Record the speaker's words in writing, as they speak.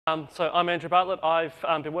So I'm Andrew Bartlett.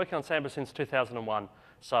 I've been working on Samba since 2001.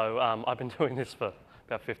 So I've been doing this for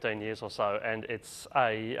about 15 years or so, and it's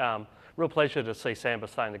a real pleasure to see Samba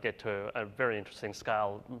starting to get to a very interesting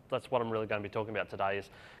scale. That's what I'm really going to be talking about today, is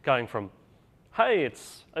going from, hey,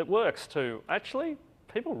 it works, to actually,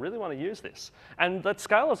 people really want to use this. And that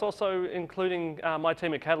scale is also including my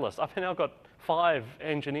team at Catalyst. I've now got 5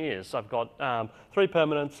 engineers. I've got 3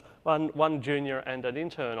 permanents, one junior and an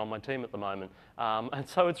intern on my team at the moment. And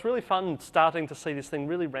so it's really fun starting to see this thing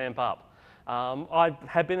really ramp up. I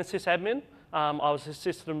have been a sysadmin. I was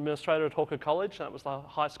assistant administrator at Hawker College, and that was the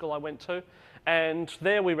high school I went to. And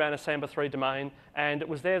there we ran a Samba 3 domain, and it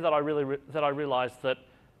was there that I realised that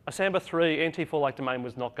a Samba 3 NT4-like domain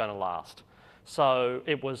was not going to last. So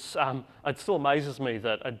it was. It still amazes me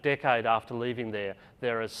that a decade after leaving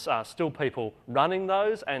there is still people running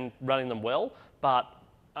those and running them well, but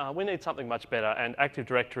we need something much better, and Active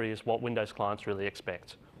Directory is what Windows clients really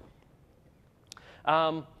expect.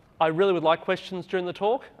 I really would like questions during the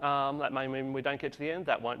talk. That may mean we don't get to the end.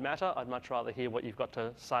 That won't matter. I'd much rather hear what you've got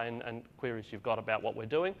to say and queries you've got about what we're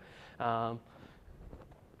doing.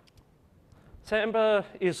 Samba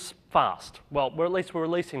is fast. Well, we're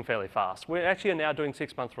releasing fairly fast. We actually are now doing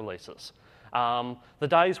 6-month releases. The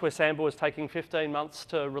days where Samba was taking 15 months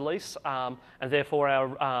to release, and therefore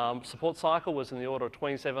our support cycle was in the order of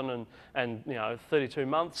 27 and 32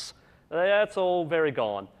 months, that's all very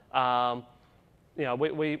gone.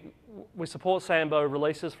 We support Samba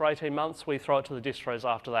releases for 18 months. We throw it to the distros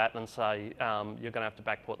after that and say, you're going to have to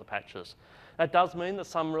backport the patches. That does mean that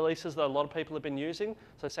some releases that a lot of people have been using,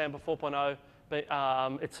 so Samba 4.0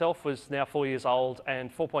 itself was now 4 years old,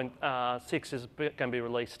 and 4.6 is going to be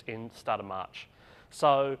released in start of March.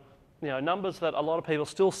 So, numbers that a lot of people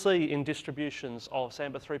still see in distributions of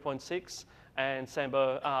Samba 3.6 and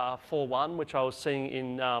Samba 4.1, which I was seeing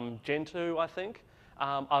in Gen 2, I think,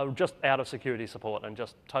 are just out of security support and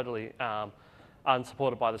just totally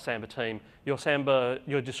unsupported by the Samba team.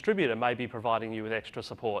 Your distributor may be providing you with extra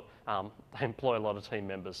support. They employ a lot of team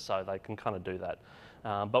members, so they can kind of do that.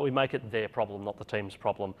 But we make it their problem, not the team's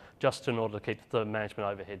problem, just in order to keep the management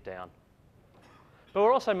overhead down. But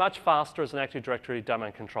we're also much faster as an Active Directory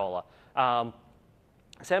domain controller.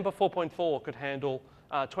 Samba 4.4 could handle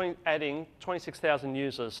adding 26,000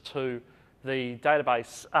 users to the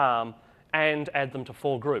database and add them to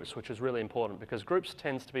 4 groups, which is really important because groups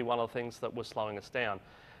tends to be one of the things that was slowing us down.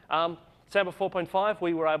 Samba 4.5,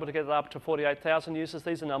 we were able to get it up to 48,000 users.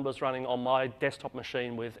 These are numbers running on my desktop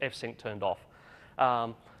machine with fsync turned off.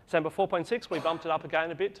 Samba 4.6, we bumped it up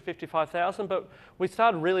again a bit to 55,000, but we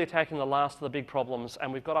started really attacking the last of the big problems,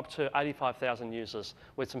 and we've got up to 85,000 users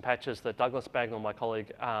with some patches that Douglas Bagnall, my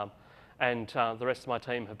colleague, and the rest of my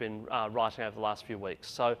team have been writing over the last few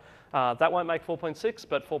weeks. So that won't make 4.6,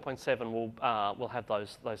 but 4.7 will have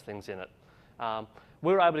those things in it.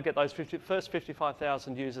 We were able to get those first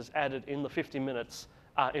 55,000 users added in 50 minutes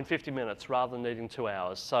rather than needing 2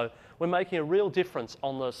 hours. So we're making a real difference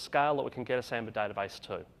on the scale that we can get a Samba database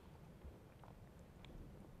to.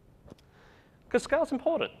 Because scale's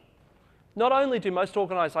important. Not only do most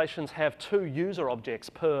organisations have 2 user objects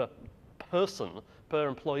per person, per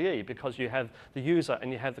employee, because you have the user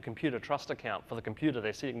and you have the computer trust account for the computer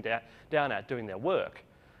they're sitting down at doing their work.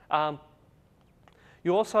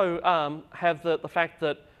 You also have the fact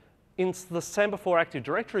that in the Samba 4 Active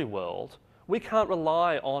Directory world, we can't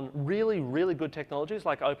rely on really, really good technologies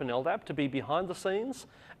like OpenLDAP to be behind the scenes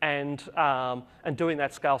and doing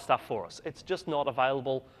that scale stuff for us. It's just not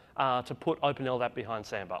available to put OpenLDAP behind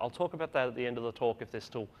Samba. I'll talk about that at the end of the talk if there's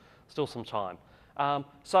still some time.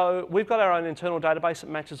 So we've got our own internal database that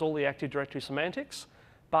matches all the Active Directory semantics,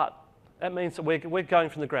 but that means that we're going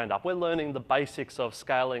from the ground up. We're learning the basics of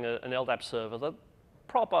scaling an LDAP server that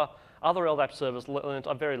proper other LDAP servers learned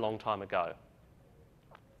a very long time ago.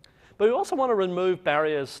 But we also want to remove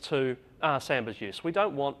barriers to Samba's use. We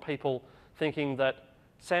don't want people thinking that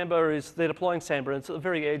they're deploying Samba and it's at the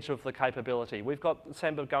very edge of the capability. We've got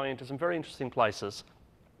Samba going into some very interesting places,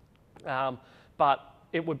 but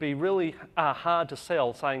it would be really hard to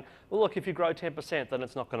sell saying, well, look, if you grow 10%, then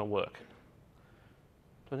it's not going to work.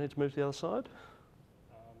 Do I need to move to the other side?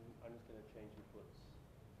 I'm just going to change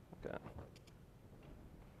inputs. Okay.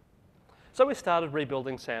 So we started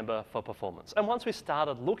rebuilding Samba for performance. And once we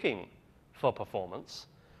started looking for performance,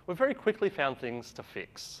 we very quickly found things to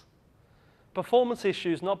fix. Performance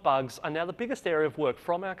issues, not bugs, are now the biggest area of work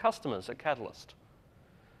from our customers at Catalyst.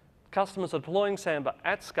 Customers are deploying Samba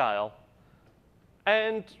at scale,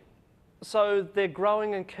 and so they're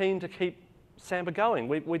growing and keen to keep Samba going.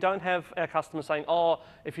 We don't have our customers saying, oh,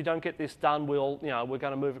 if you don't get this done, we're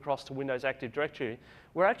going to move across to Windows Active Directory.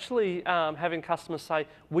 We're actually having customers say,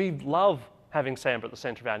 we love having Samba at the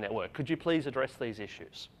center of our network. Could you please address these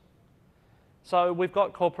issues? So we've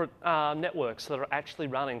got corporate networks that are actually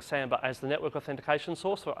running Samba as the network authentication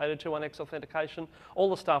source for 802.1x authentication.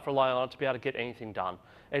 All the staff rely on it to be able to get anything done.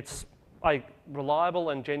 It's a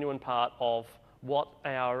reliable and genuine part of what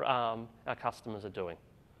our customers are doing.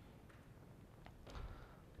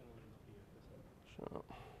 Sure.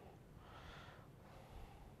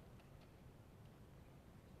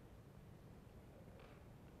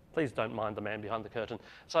 Please don't mind the man behind the curtain.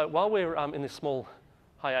 So while we're in this small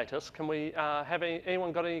hiatus, can we have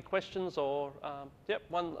anyone got any questions or, yep,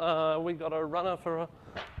 we got a runner for a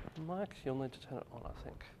mic. You'll need to turn it on, I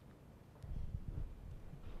think.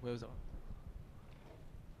 Where was it on?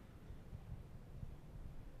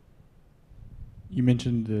 You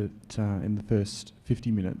mentioned that in the first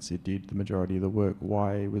 50 minutes it did the majority of the work.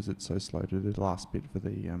 Why was it so slow to do the last bit for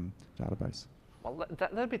the database? Well,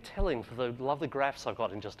 that'd be telling for the lovely graphs I've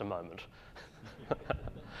got in just a moment.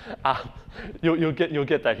 You'll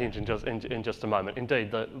get that hint in just a moment.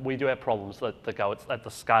 Indeed, we do have problems that go at the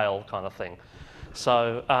scale kind of thing.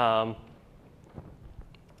 So,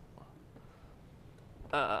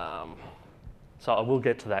 so I will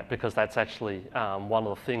get to that because that's actually one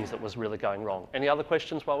of the things that was really going wrong. Any other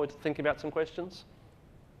questions while we're thinking about some questions?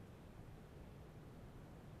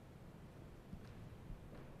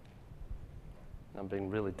 I'm being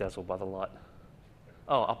really dazzled by the light.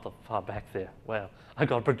 Oh, up the far back there. Wow. I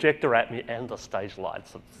got a projector at me and the stage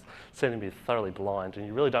lights. It's sending me thoroughly blind, and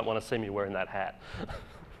you really don't want to see me wearing that hat.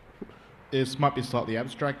 This might be slightly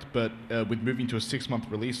abstract, but with moving to a 6-month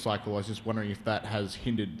release cycle, I was just wondering if that has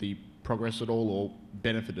hindered the progress at all or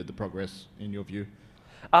benefited the progress in your view?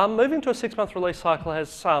 Moving to a 6-month release cycle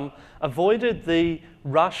has avoided the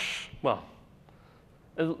rush. Well,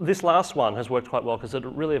 this last one has worked quite well because it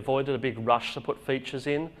really avoided a big rush to put features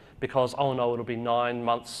in because, oh no, it'll be 9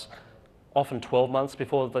 months, often 12 months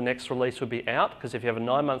before the next release would be out, because if you have a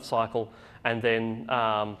 9-month cycle and then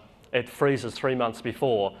it freezes 3 months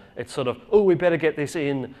before, it's sort of, oh, we better get this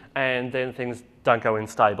in, and then things don't go in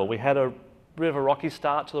stable. We had a bit of a rocky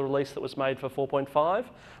start to the release that was made for 4.5,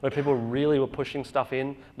 where people really were pushing stuff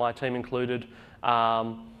in, my team included.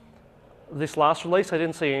 This last release, I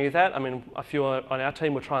didn't see any of that. I mean, a few on our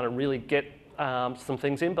team were trying to really get some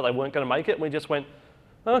things in, but they weren't going to make it. And we just went,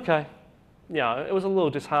 okay. Yeah, it was a little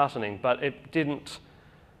disheartening, but it didn't,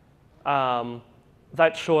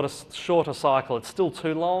 that shorter cycle, it's still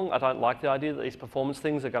too long. I don't like the idea that these performance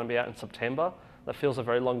things are going to be out in September. That feels a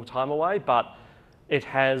very long time away, but it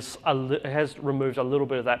has removed a little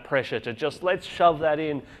bit of that pressure to just, let's shove that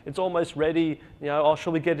in. It's almost ready. Oh,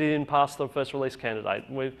 shall we get it in past the first release candidate?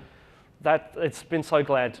 It's been so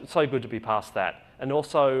good to be past that. And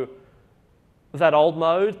also, that old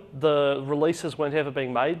mode, the releases weren't ever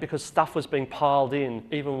being made because stuff was being piled in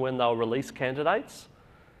even when they were release candidates.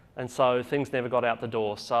 And so things never got out the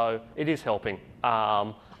door. So it is helping.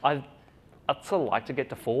 I'd sort of like to get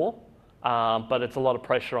to 4, but it's a lot of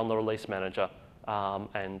pressure on the release manager.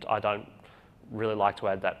 And I don't really like to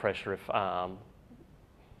add that pressure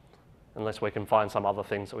unless we can find some other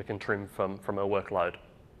things that we can trim from our workload.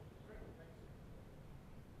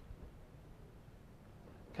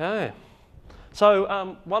 Okay.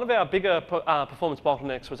 So one of our bigger performance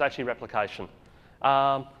bottlenecks was actually replication.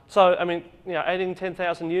 So, I mean, adding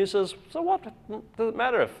 10,000 users, so what does it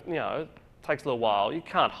matter if, it takes a little while? You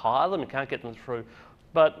can't hire them, you can't get them through.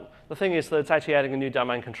 But the thing is that it's actually adding a new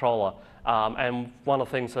domain controller. And one of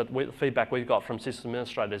the things that the feedback we've got from system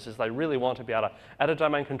administrators is they really want to be able to add a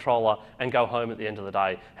domain controller and go home at the end of the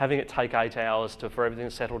day. Having it take 8 hours for everything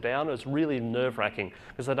to settle down is really nerve-wracking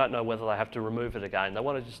because they don't know whether they have to remove it again. They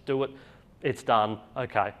want to just do it, it's done,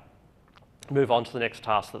 okay. Move on to the next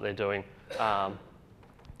task that they're doing.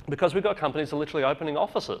 Because we've got companies that are literally opening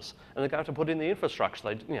offices and they're going to put in the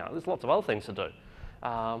infrastructure. There's lots of other things to do.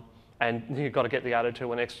 And you've got to get the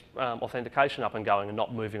 802.1x authentication up and going and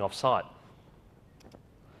not moving off-site.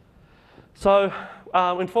 So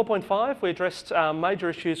in 4.5, we addressed major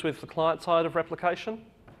issues with the client side of replication.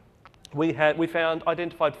 We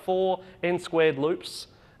identified 4 n-squared loops.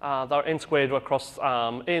 They were n-squared across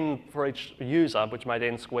n for each user, which made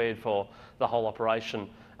n-squared for the whole operation.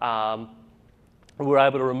 We were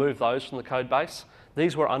able to remove those from the code base.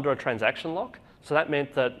 These were under a transaction lock. So that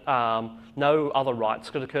meant that no other writes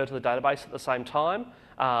could occur to the database at the same time.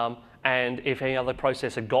 And if any other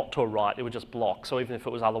process had got to a write, it would just block. So even if it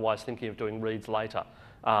was otherwise thinking of doing reads later,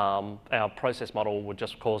 our process model would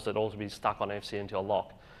just cause it all to be stuck on FC until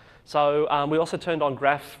lock. So we also turned on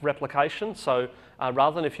graph replication. So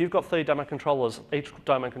rather than if you've got 3 domain controllers, each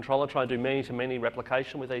domain controller try and do many-to-many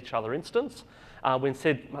replication with each other instance, we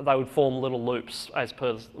instead they would form little loops as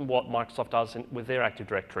per what Microsoft does with their Active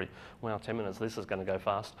Directory. Wow, 10 minutes, this is going to go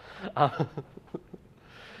fast.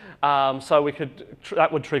 So we could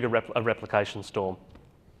that would trigger a replication storm.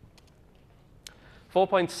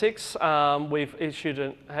 4.6,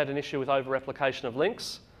 we've had an issue with over-replication of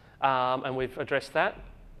links, and we've addressed that.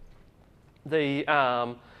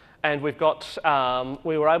 And we've got,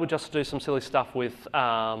 we were able just to do some silly stuff with,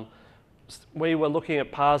 we were looking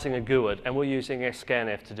at parsing a GUID, and we're using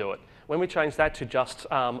scanf to do it. When we changed that to just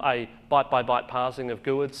a byte-by-byte parsing of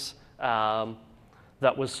GUIDs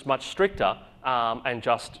that was much stricter, and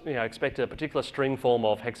just expected a particular string form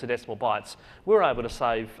of hexadecimal bytes, we were able to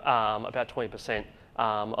save about 20%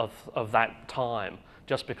 of that time,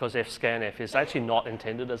 just because fscanf is actually not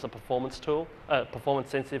intended as a performance tool,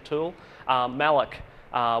 performance-sensitive tool. malloc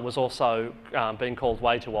was also being called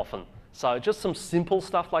way too often. So just some simple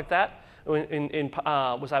stuff like that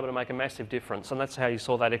was able to make a massive difference, and that's how you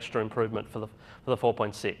saw that extra improvement for the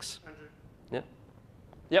 4.6. Yeah.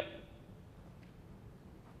 Yep.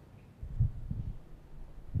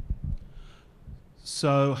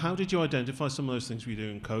 So how did you identify some of those things? Were you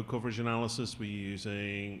doing code coverage analysis? Were you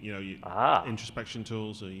using introspection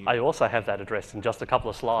tools? I also have that addressed in just a couple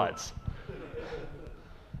of slides.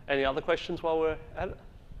 Any other questions while we're at it?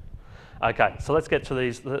 Okay, so let's get to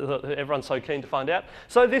these. Everyone's so keen to find out.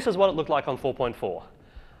 So this is what it looked like on 4.4.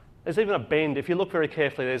 There's even a bend. If you look very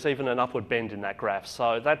carefully, there's even an upward bend in that graph.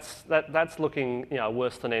 So that's looking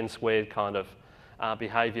worse than n squared kind of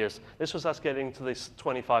behaviours. This was us getting to this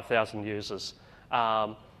 25,000 users.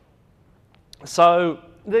 So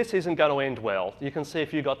this isn't going to end well. You can see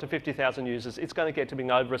if you got to 50,000 users, it's going to get to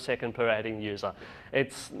being over a second per adding user.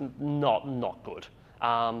 It's not good.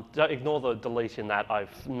 Don't ignore the delete in that. I'm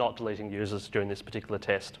not deleting users during this particular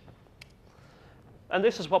test. And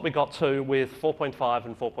this is what we got to with 4.5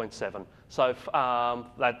 and 4.7. So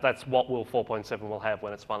that's what 4.7 will have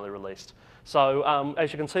when it's finally released. So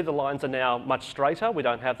as you can see, the lines are now much straighter. We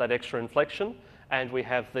don't have that extra inflection. And we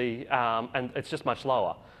have and it's just much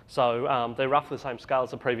lower. So they're roughly the same scale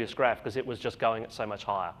as the previous graph because it was just going at so much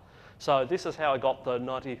higher. So this is how I got the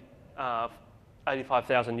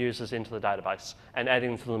 85,000 users into the database and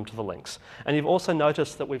adding them to the links. And you've also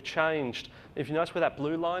noticed that we've changed, if you notice where that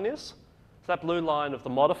blue line is, so that blue line of the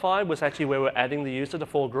modifier was actually where we're adding the user to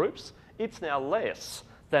 4 groups. It's now less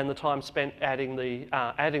than the time spent adding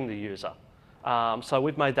the user. So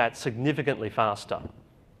we've made that significantly faster.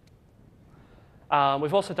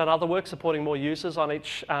 We've also done other work supporting more users on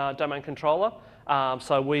each domain controller.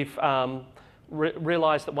 So we've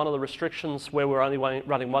realized that one of the restrictions where we're only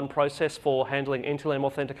running one process for handling end-to-end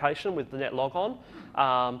authentication with the net logon,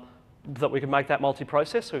 that we can make that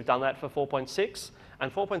multi-process. We've done that for 4.6.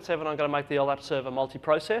 And 4.7, I'm going to make the LDAP server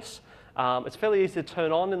multi-process. It's fairly easy to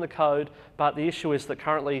turn on in the code, but the issue is that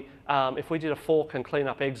currently, if we did a fork and clean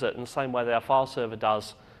up exit in the same way that our file server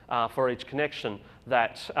does for each connection,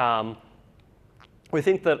 that we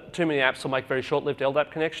think that too many apps will make very short-lived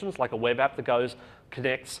LDAP connections, like a web app that goes,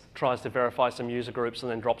 connects, tries to verify some user groups, and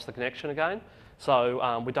then drops the connection again.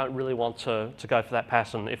 So we don't really want to go for that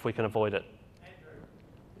pattern if we can avoid it. Andrew.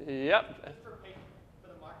 Yep. Just repeat for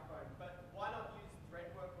the microphone, but why not use thread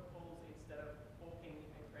worker pools instead of forking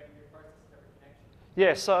and creating new processes every connection?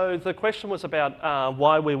 Yeah, so the question was about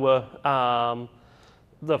why we were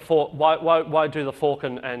why do the fork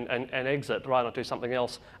and exit? Why not do something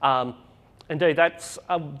else? Indeed, that's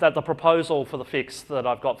the proposal for the fix that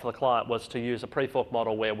I've got for the client was to use a pre-fork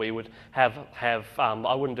model where we would have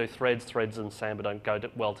I wouldn't do threads. Threads and Samba don't go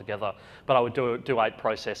well together, but I would do 8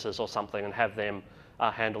 processes or something and have them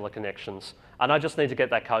handle the connections. And I just need to get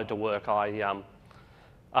that code to work.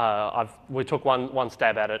 We took one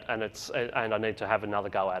stab at it, and I need to have another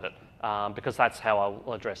go at it because that's how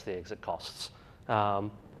I'll address the exit costs.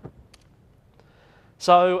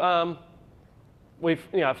 We've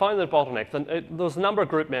found the bottleneck. There was a number of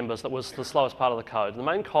group members that was the slowest part of the code. The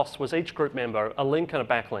main cost was each group member a link and a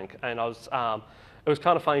backlink, and it was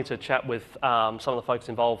kind of funny to chat with some of the folks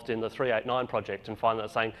involved in the 389 project and find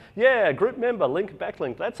that saying, yeah, group member, link,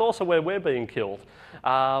 backlink, that's also where we're being killed.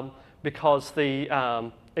 Because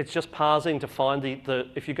it's just parsing to find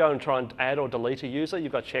if you go and try and add or delete a user,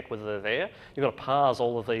 you've got to check whether they're there. You've got to parse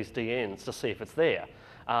all of these DNs to see if it's there.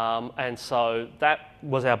 And so that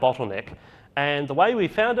was our bottleneck. And the way we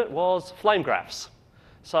found it was flame graphs.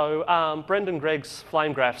 So Brendan Gregg's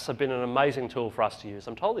flame graphs have been an amazing tool for us to use.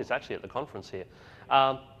 I'm told he's actually at the conference here.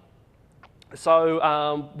 What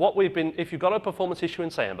we've been, if you've got a performance issue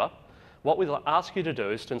in Samba, what we'll ask you to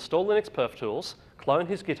do is to install Linux Perf Tools, clone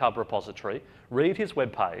his GitHub repository, read his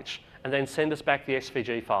web page, and then send us back the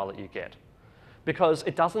SVG file that you get. Because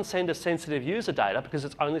it doesn't send us sensitive user data because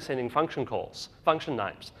it's only sending function calls, function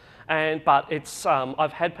names. But it's,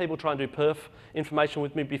 I've had people try and do perf information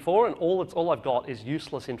with me before, and all I've got is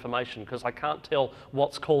useless information because I can't tell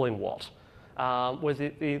what's calling what. Whereas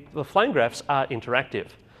the flame graphs are interactive.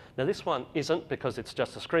 Now this one isn't because it's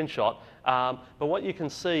just a screenshot, but what you can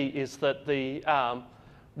see is that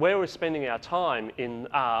where we're spending our time in,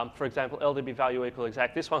 for example, LDB value equal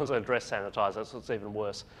exact, this one's an address sanitizer, so it's even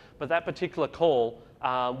worse. But that particular call,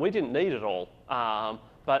 we didn't need it all.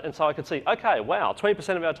 And so I could see, okay, wow,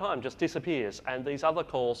 20% of our time just disappears. And these other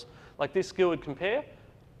calls, like this GUID compare,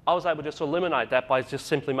 I was able just to eliminate that by just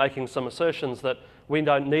simply making some assertions that we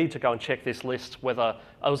don't need to go and check this list whether,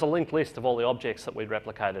 it was a linked list of all the objects that we'd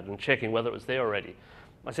replicated and checking whether it was there already.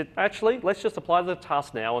 I said, actually, let's just apply the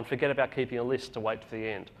task now and forget about keeping a list to wait for the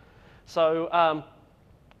end. So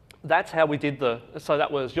that's how we did so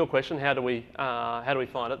that was your question, how do we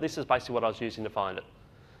find it? This is basically what I was using to find it.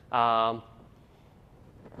 Now,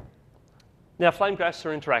 flame graphs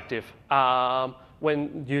are interactive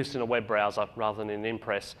when used in a web browser rather than in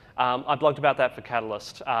Impress. I blogged about that for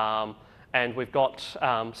Catalyst. And we've got,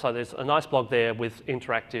 so there's a nice blog there with the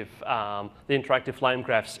interactive flame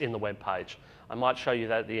graphs in the web page. I might show you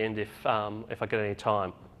that at the end if I get any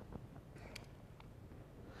time.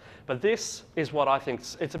 But this is what I think,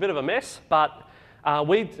 it's a bit of a mess, but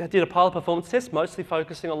we did a pilot performance test, mostly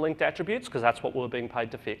focusing on linked attributes, because that's what we were being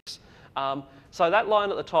paid to fix. So that line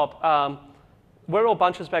at the top, where it all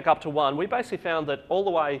bunches back up to 1, we basically found that all the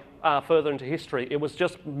way further into history, it was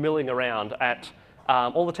just milling around at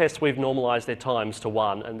all the tests we've normalized their times to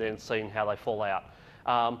 1 and then seen how they fall out.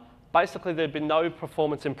 Basically, there'd been no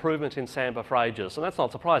performance improvement in Samba for ages, and that's not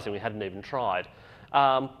surprising, we hadn't even tried.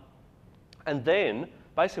 And then,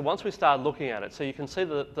 basically, once we started looking at it, so you can see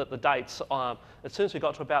that the dates, as soon as we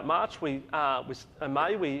got to about March, in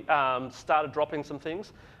May, we started dropping some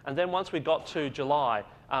things. And then once we got to July,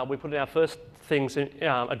 we put in our first things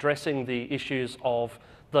addressing the issues of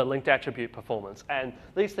the linked attribute performance. And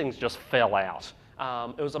these things just fell out.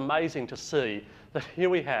 It was amazing to see that here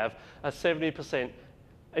we have a 70%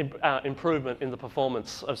 improvement in the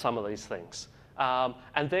performance of some of these things.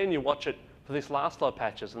 And then you watch it for this last lot of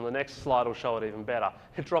patches, and the next slide will show it even better.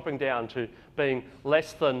 It's dropping down to being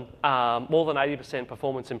less than, more than 80%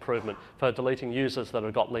 performance improvement for deleting users that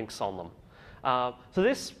have got links on them. So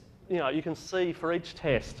this, you can see for each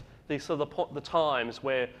test, these are the times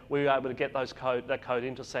where we were able to get that code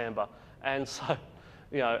into Samba. And so,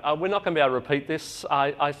 we're not going to be able to repeat this,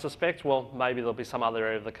 I suspect. Well, maybe there'll be some other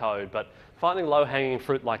area of the code, but finding low-hanging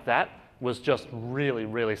fruit like that was just really,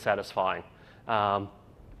 really satisfying.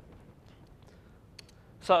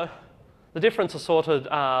 So the difference a sorted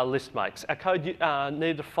list makes. Our code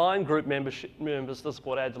needed to find group members to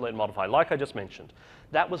support add, delete, and modify, like I just mentioned.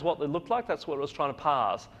 That was what they looked like. That's what it was trying to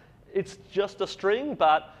parse. It's just a string,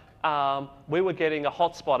 but we were getting a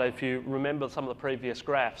hotspot. If you remember some of the previous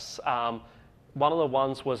graphs, one of the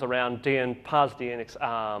ones was around dn, parse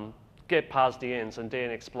dn, get parse dns and dn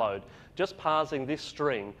explode. Just parsing this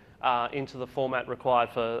string into the format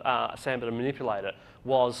required for Samba to manipulate it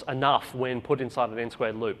was enough when put inside an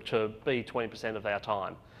n-squared loop to be 20% of our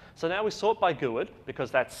time. So now we sort by GUID, because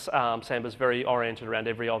that's Samba's very oriented around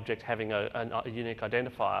every object having a unique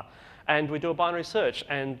identifier. And we do a binary search,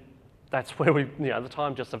 and that's where the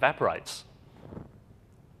time just evaporates.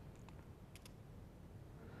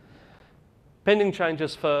 Pending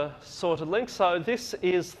changes for sorted links. So this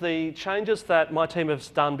is the changes that my team has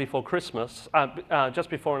done before Christmas, just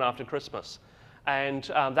before and after Christmas. And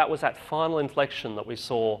that was that final inflection that we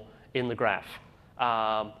saw in the graph.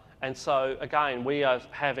 And so again, we are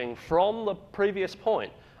having, from the previous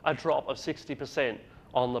point, a drop of 60%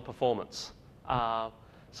 on the performance. Yeah,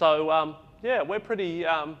 we're pretty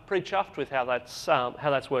chuffed with how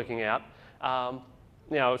that's working out.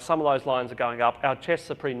 Some of those lines are going up. Our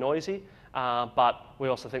tests are pretty noisy, but we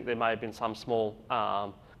also think there may have been some small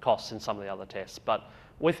costs in some of the other tests. But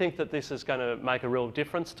we think that this is going to make a real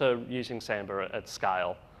difference to using Samba at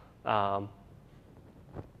scale.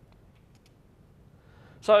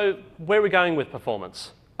 So where are we going with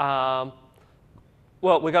performance? Well,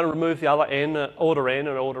 we're going to remove the other n, order n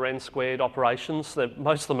and order n squared operations.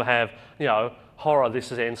 Most of them have, horror,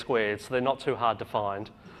 this is n squared, so they're not too hard to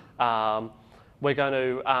find. We're going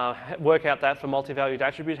to work out that for multi-valued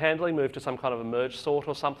attribute handling, move to some kind of a merge sort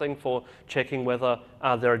or something for checking whether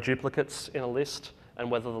there are duplicates in a list and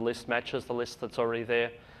whether the list matches the list that's already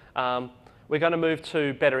there. We're We're going to move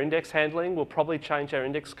to better index handling. We'll probably change our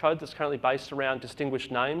index code that's currently based around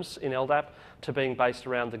distinguished names in LDAP to being based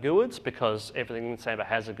around the GUIDs, because everything in Samba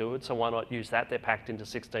has a GUID, so why not use that? They're packed into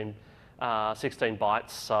 16 bytes,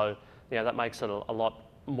 so that makes it a lot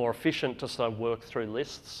more efficient to sort of work through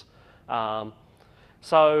lists. We're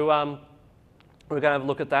going to have a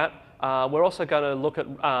look at that. We're also going to look at,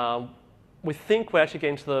 we think we're actually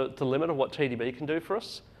getting to the limit of what TDB can do for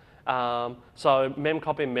us. So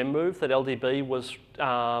memcopy and memmove that LDB was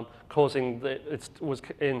was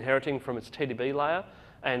inheriting from its TDB layer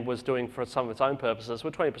and was doing for some of its own purposes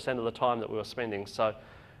were 20% of the time that we were spending. So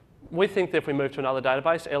we think that if we move to another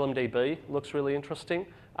database, LMDB looks really interesting.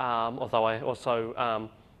 Although I also,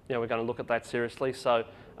 we're going to look at that seriously. So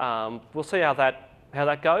we'll see how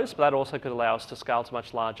that goes, but that also could allow us to scale to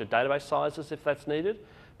much larger database sizes if that's needed,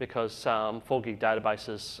 because 4 gig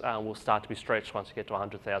databases will start to be stretched once you get to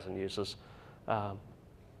 100,000 users.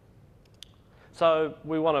 So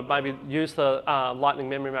we want to maybe use the Lightning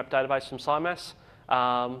Memory Map database from SciMass.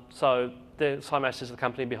 So SciMass is the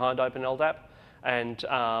company behind OpenLDAP, and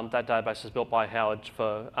that database is built by Howard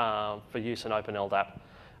for use in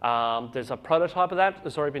OpenLDAP. There's a prototype of that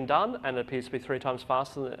that's already been done, and it appears to be 3 times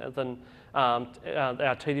faster than our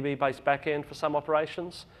TDB-based backend for some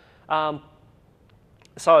operations.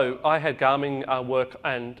 So I had Garmin work,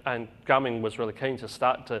 and Garmin was really keen to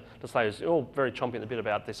start to say, it was all very chomping at the bit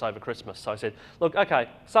about this over Christmas. So I said, look, okay,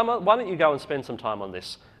 Summer, why don't you go and spend some time on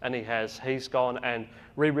this? And he's gone and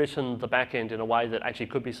rewritten the back end in a way that actually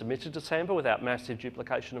could be submitted to Samba without massive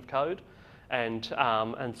duplication of code. And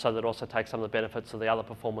so that also takes some of the benefits of the other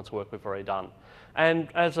performance work we've already done. And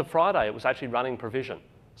as of Friday, it was actually running provision.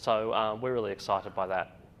 So we're really excited by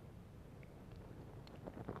that.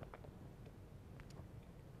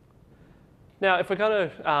 Now, if we're going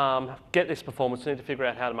to get this performance, we need to figure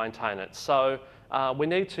out how to maintain it. So we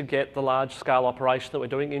need to get the large-scale operation that we're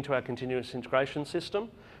doing into our continuous integration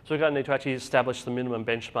system. So we're going to need to actually establish the minimum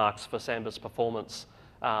benchmarks for Samba's performance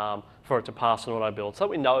for it to pass an auto build, so that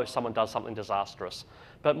we know if someone does something disastrous.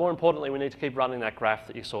 But more importantly, we need to keep running that graph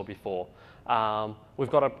that you saw before.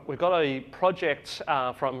 We've got a project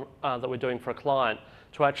that we're doing for a client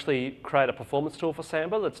to actually create a performance tool for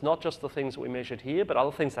Samba that's not just the things that we measured here, but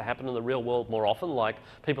other things that happen in the real world more often, like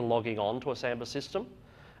people logging on to a Samba system.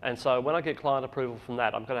 And so when I get client approval from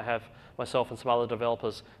that, I'm going to have myself and some other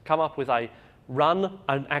developers come up with run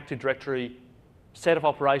an Active Directory set of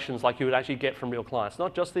operations like you would actually get from real clients.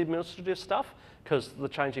 Not just the administrative stuff, because the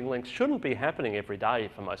changing links shouldn't be happening every day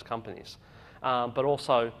for most companies, but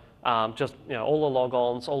also just all the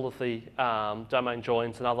logons, all of the domain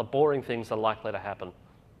joins and other boring things that are likely to happen.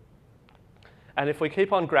 And if we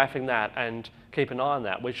keep on graphing that and keep an eye on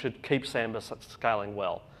that, we should keep Samba scaling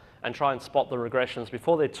well and try and spot the regressions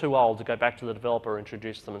before they're too old to go back to the developer,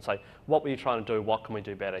 introduce them and say, what were you trying to do? What can we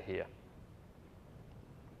do better here?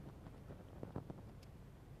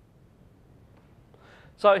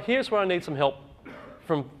 So here's where I need some help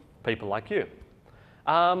from people like you.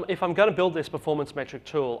 If I'm going to build this performance metric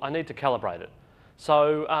tool, I need to calibrate it.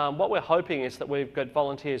 So what we're hoping is that we've got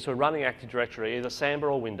volunteers who are running Active Directory, either Samba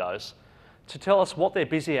or Windows, to tell us what their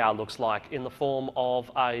busy hour looks like in the form of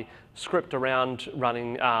a script around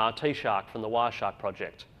running T-Shark from the Wireshark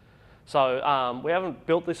project. So we haven't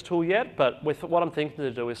built this tool yet, but what I'm thinking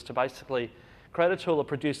to do is to basically create a tool that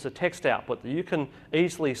produces a text output that you can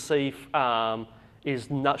easily see is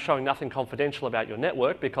not showing nothing confidential about your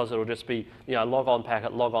network, because it'll just be log on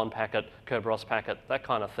packet, Kerberos packet, that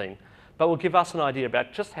kind of thing. But will give us an idea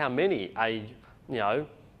about just how many a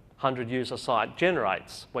 100-user site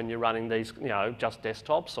generates when you're running these just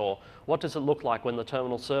desktops, or what does it look like when the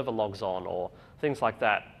terminal server logs on, or things like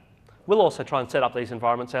that. We'll also try and set up these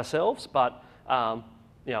environments ourselves, but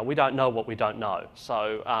we don't know what we don't know.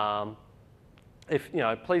 So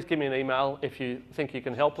please give me an email if you think you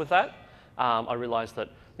can help with that. I realise that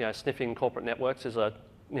sniffing corporate networks is a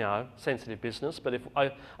sensitive business, but if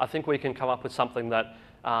I think we can come up with something that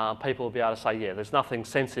people will be able to say, yeah, there's nothing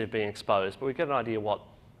sensitive being exposed, but we get an idea what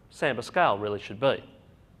Samba scale really should be.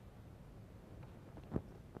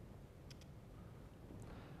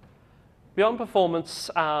 Beyond performance,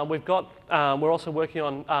 we're also working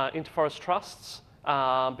on interforest trusts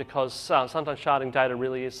because sometimes sharding data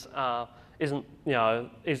really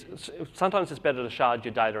sometimes it's better to shard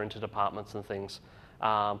your data into departments and things.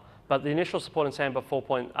 But the initial support in Samba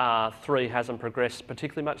 4.3 hasn't progressed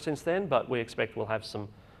particularly much since then, but we expect we'll have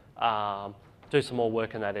do some more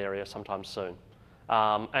work in that area sometime soon.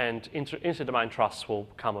 And inter-domain trusts will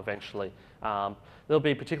come eventually. They'll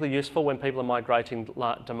be particularly useful when people are migrating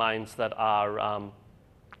domains that are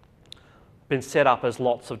been set up as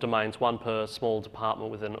lots of domains, one per small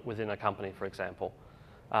department within a company, for example.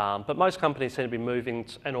 But most companies seem to be moving,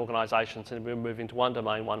 and organisations seem to be moving to one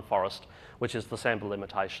domain, one forest, which is the Samba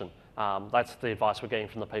limitation. That's the advice we're getting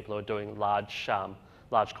from the people who are doing large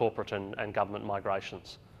corporate and government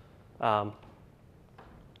migrations. The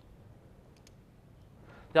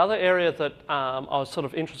other area that I was sort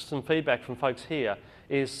of interested in feedback from folks here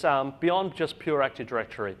is beyond just pure Active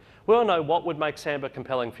Directory. We want to know what would make Samba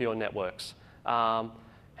compelling for your networks. How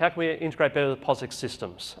can we integrate better with POSIX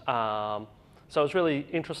systems? So it's really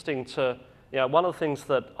interesting to, one of the things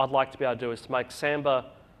that I'd like to be able to do is to make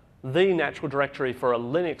Samba the natural directory for a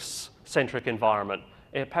Linux-centric environment,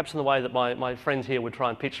 perhaps in the way that my friends here would try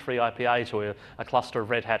and pitch free IPA to a cluster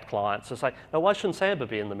of Red Hat clients to say, now why shouldn't Samba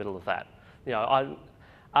be in the middle of that?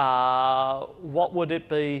 What would it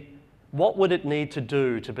be? What would it need to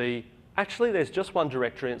do to be, actually there's just one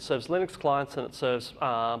directory and it serves Linux clients and it serves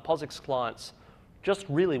POSIX clients just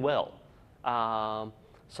really well.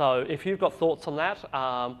 So if you've got thoughts on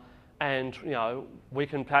that, and we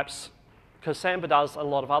can perhaps, because Samba does a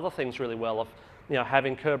lot of other things really well, of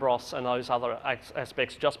having Kerberos and those other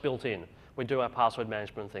aspects just built in. We do our password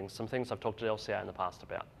management things, some things I've talked to LCA in the past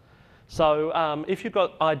about. So if you've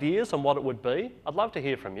got ideas on what it would be, I'd love to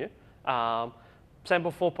hear from you.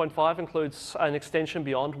 Samba 4.5 includes an extension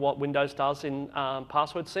beyond what Windows does in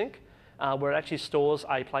password sync, where it actually stores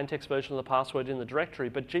a plaintext version of the password in the directory,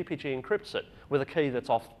 but GPG encrypts it with a key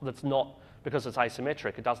that's not, because it's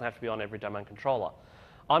asymmetric, it doesn't have to be on every domain controller.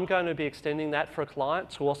 I'm going to be extending that for a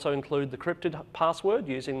client to also include the crypted password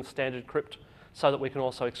using standard crypt so that we can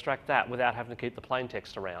also extract that without having to keep the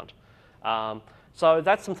plaintext around. So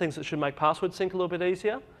that's some things that should make password sync a little bit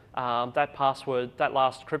easier. That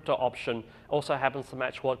last crypto option also happens to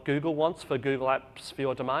match what Google wants for Google Apps for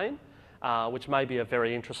your domain, which may be a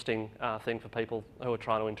very interesting thing for people who are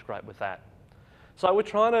trying to integrate with that. So we're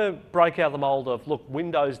trying to break out the mold of, look,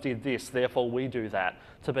 Windows did this, therefore we do that,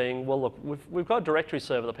 to being, well, look, we've got a directory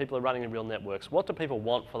server that people are running in real networks. What do people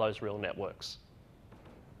want for those real networks?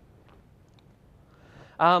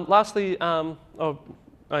 Lastly,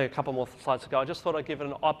 a couple more slides ago, I just thought I'd give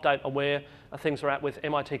an update on where things are at with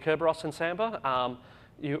MIT Kerberos and Samba.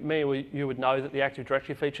 You would know that the Active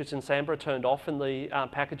Directory features in Samba are turned off in the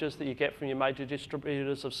packages that you get from your major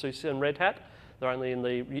distributors of SUSE and Red Hat. They're only in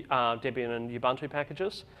the Debian and Ubuntu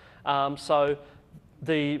packages. So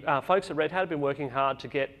the folks at Red Hat have been working hard to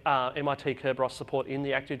get MIT Kerberos support in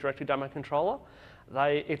the Active Directory domain controller.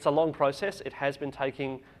 It's a long process. It has been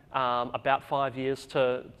taking about 5 years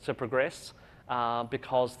to progress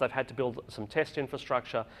because they've had to build some test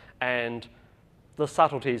infrastructure and the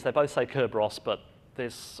subtleties. They both say Kerberos, but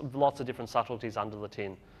there's lots of different subtleties under the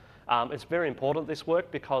tin. It's very important, this work,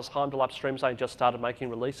 because Heimdall Upstream's only just started making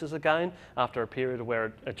releases again after a period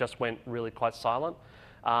where it just went really quite silent.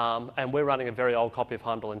 And we're running a very old copy of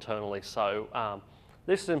Heimdall internally. So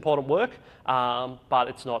this is important work, but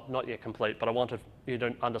it's not yet complete. But I wanted you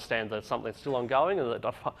to understand that it's something that's still ongoing and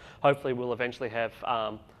that hopefully we'll eventually have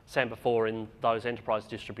Samba 4 in those enterprise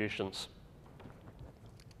distributions.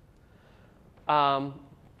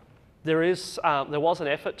 There was an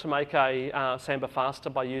effort to make a Samba faster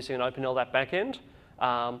by using an open LDAP backend.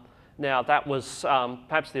 Now that was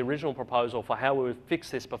perhaps the original proposal for how we would fix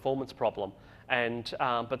this performance problem.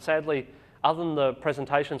 But sadly, other than the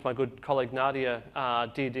presentations my good colleague Nadia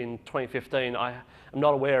did in 2015, I am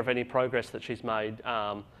not aware of any progress that she's made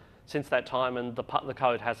since that time, and the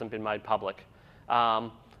code hasn't been made public.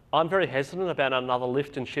 I'm very hesitant about another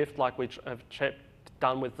lift and shift like we have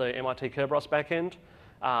done with the MIT Kerberos backend.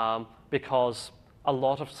 Because a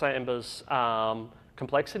lot of Samba's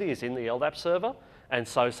complexity is in the LDAP server, and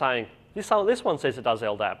so saying, this one says it does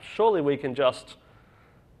LDAP, surely we can just,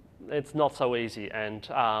 it's not so easy. And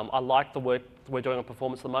I like the work we're doing on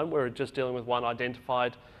performance at the moment. We're just dealing with one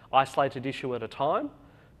identified, isolated issue at a time,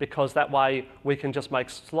 because that way we can just make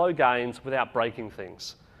slow gains without breaking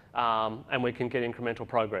things, and we can get incremental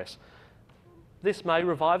progress. This may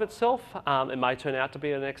revive itself. It may turn out to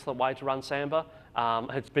be an excellent way to run Samba.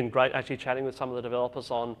 It's been great actually chatting with some of the developers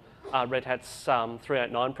on Red Hat's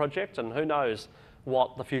 389 project, and who knows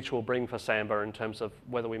what the future will bring for Samba in terms of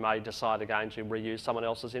whether we may decide again to reuse someone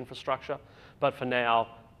else's infrastructure. But for now,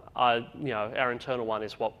 our internal one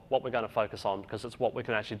is what we're going to focus on, because it's what we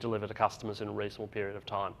can actually deliver to customers in a reasonable period of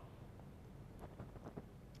time.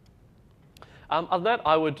 Other than that,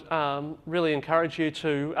 I would really encourage you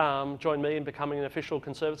to join me in becoming an official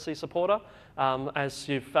Conservancy supporter. As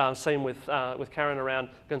you've seen with Karen around,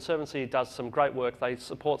 Conservancy does some great work. They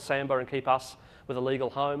support Samba and keep us with a legal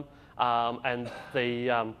home, and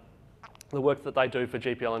the work that they do for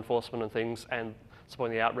GPL enforcement and things, and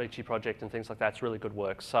supporting the Outreachy project and things like that. It's really good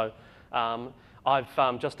work. So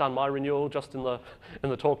I've just done my renewal just in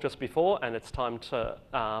the talk just before, and it's time to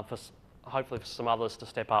hopefully for some others to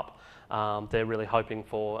step up. They're really hoping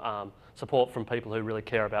for support from people who really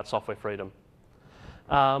care about software freedom.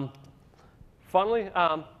 Finally,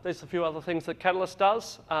 there's a few other things that Catalyst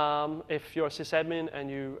does. If you're a sysadmin and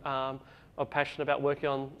you are passionate about working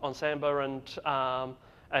on Samba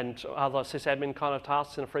and other sysadmin kind of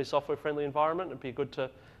tasks in a free software friendly environment, it'd be good to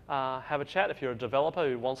have a chat. If you're a developer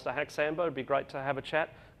who wants to hack Samba, it'd be great to have a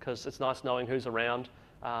chat because it's nice knowing who's around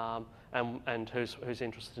and who's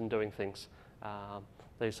interested in doing things.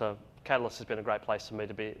 Catalyst has been a great place for me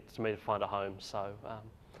to find a home. So,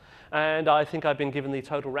 and I think I've been given the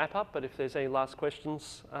total wrap up. But if there's any last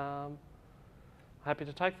questions, happy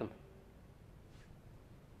to take them.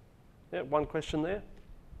 Yeah, one question there.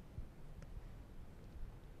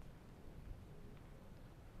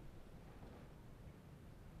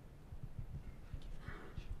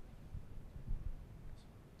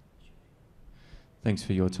 Thanks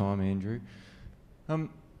for your time, Andrew.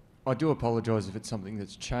 I do apologise if it's something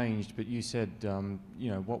that's changed, but you said,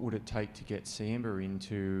 what would it take to get Samba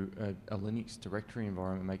into a Linux directory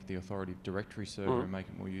environment, make the authoritative directory server and make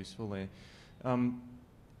it more useful there?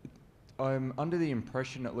 I'm under the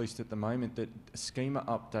impression, at least at the moment, that schema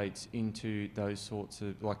updates into those sorts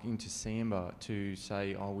of, like into Samba to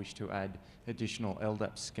say, I wish to add additional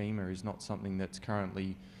LDAP schema is not something that's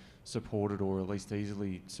currently supported or at least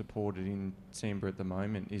easily supported in Samba at the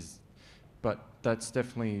moment. But that's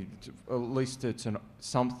definitely, at least it's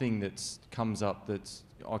something that comes up that's,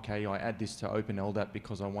 okay, I add this to Open LDAP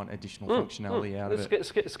because I want additional functionality out of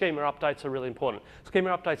it. Schema updates are really important.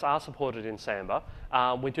 Schema updates are supported in Samba.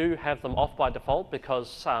 We do have them off by default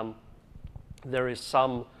because there is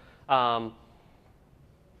some,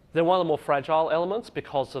 they're one of the more fragile elements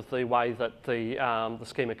because of the way that the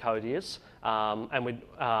schema code is.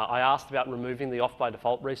 I asked about removing the off by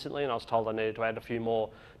default recently, and I was told I needed to add a few more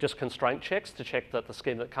just constraint checks to check that the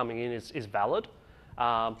schema that's coming in is valid.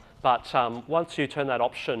 But once you turn that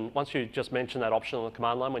option, once you just mention that option on the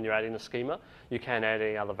command line when you're adding a schema, you can add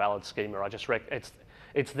any other valid schema.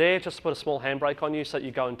 It's there just to put a small handbrake on you so that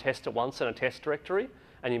you go and test it once in a test directory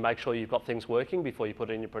and you make sure you've got things working before you put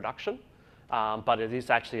it in your production. But it is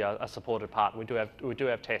actually a supported part. We do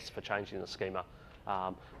have tests for changing the schema.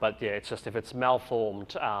 But yeah, it's just if it's malformed,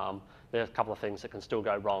 there are a couple of things that can still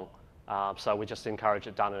go wrong. So we just encourage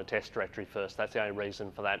it done in a test directory first. That's the only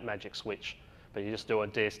reason for that magic switch. But you just do a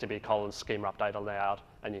dsdb : schema update allowed,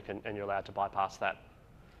 and you're allowed to bypass that.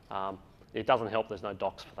 It doesn't help. There's no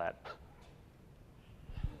docs for that.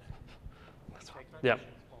 That's right. Yeah.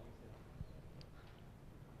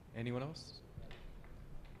 Anyone else?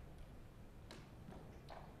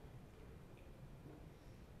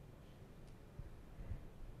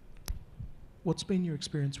 What's been your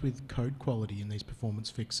experience with code quality in these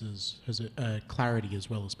performance fixes? Has it clarity as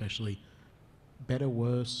well, especially better,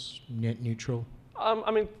 worse, net neutral?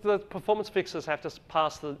 I mean, the performance fixes have to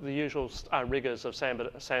pass the usual rigors of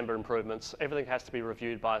Samba improvements. Everything has to be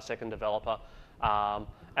reviewed by a second developer,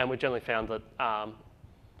 and we generally found that.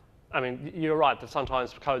 I mean, you're right that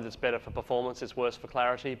sometimes code that's better for performance is worse for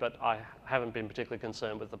clarity, but I haven't been particularly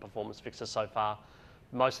concerned with the performance fixes so far,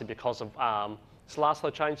 mostly because of last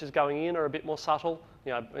load changes going in are a bit more subtle,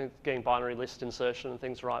 getting binary list insertion and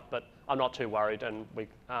things right, but I'm not too worried and with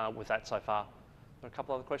that so far. There are a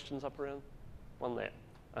couple other questions up around, one there,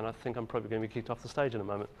 and I think I'm probably going to be kicked off the stage in a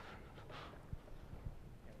moment.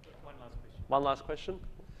 One last question.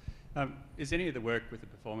 Is any of the work with the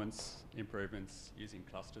performance improvements using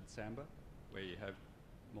clustered Samba, where you have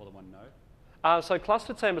more than one node? So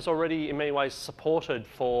clustered Samba is already in many ways supported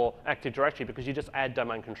for Active Directory because you just add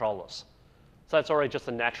domain controllers. So it's already just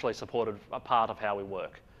a naturally supported part of how we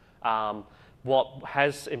work. What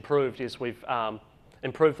has improved is we've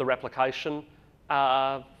improved the replication.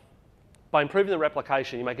 By improving the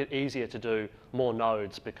replication, you make it easier to do more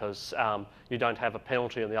nodes because you don't have a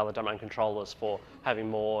penalty on the other domain controllers for having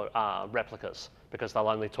more replicas because they'll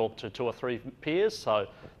only talk to 2 or 3 peers, so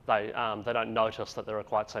they don't notice that there are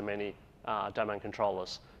quite so many domain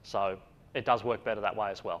controllers. So it does work better that way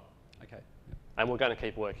as well. Okay. And we're going to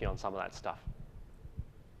keep working on some of that stuff.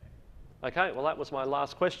 Okay, well that was my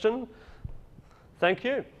last question. Thank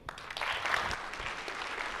you.